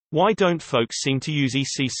Why don't folks seem to use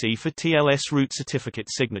ECC for TLS root certificate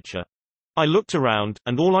signature? I looked around,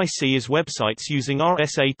 and all I see is websites using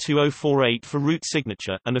RSA 2048 for root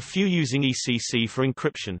signature, and a few using ECC for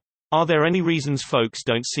encryption. Are there any reasons folks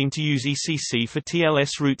don't seem to use ECC for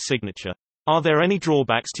TLS root signature? Are there any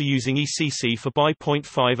drawbacks to using ECC for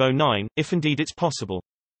BY.509, if indeed it's possible?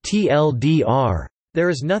 TLDR. There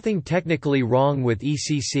is nothing technically wrong with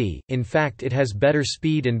ECC, in fact it has better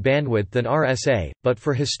speed and bandwidth than RSA, but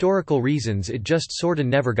for historical reasons it just sorta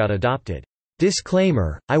never got adopted.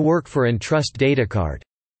 Disclaimer, I work for Entrust Datacard.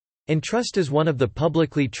 Entrust is one of the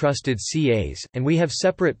publicly trusted CAs, and we have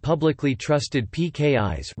separate publicly trusted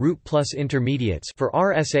PKIs root plus intermediates for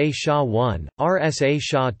RSA SHA-1, RSA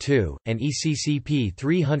SHA-2, and ECCP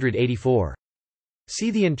 384.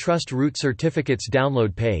 See the Entrust root certificates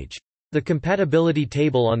download page. The compatibility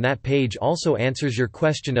table on that page also answers your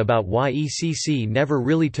question about why ECC never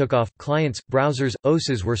really took off. Clients, browsers,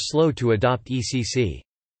 OSes were slow to adopt ECC.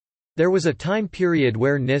 There was a time period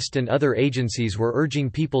where NIST and other agencies were urging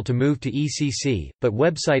people to move to ECC, but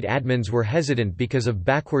website admins were hesitant because of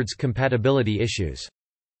backwards compatibility issues.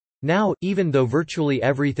 Now, even though virtually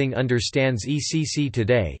everything understands ECC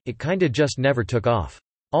today, it kinda just never took off.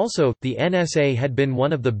 Also, the NSA had been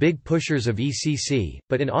one of the big pushers of ECC,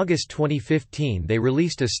 but in August 2015 they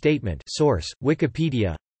released a statement. Source: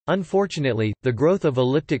 Wikipedia. Unfortunately, the growth of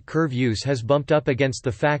elliptic curve use has bumped up against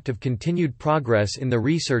the fact of continued progress in the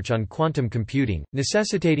research on quantum computing,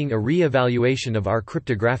 necessitating a re-evaluation of our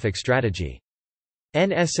cryptographic strategy.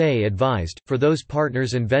 NSA advised, for those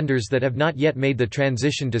partners and vendors that have not yet made the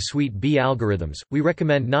transition to Suite B algorithms, we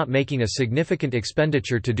recommend not making a significant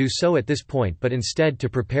expenditure to do so at this point but instead to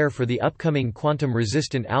prepare for the upcoming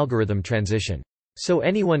quantum-resistant algorithm transition. So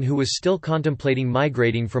anyone who was still contemplating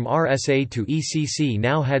migrating from RSA to ECC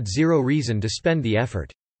now had zero reason to spend the effort.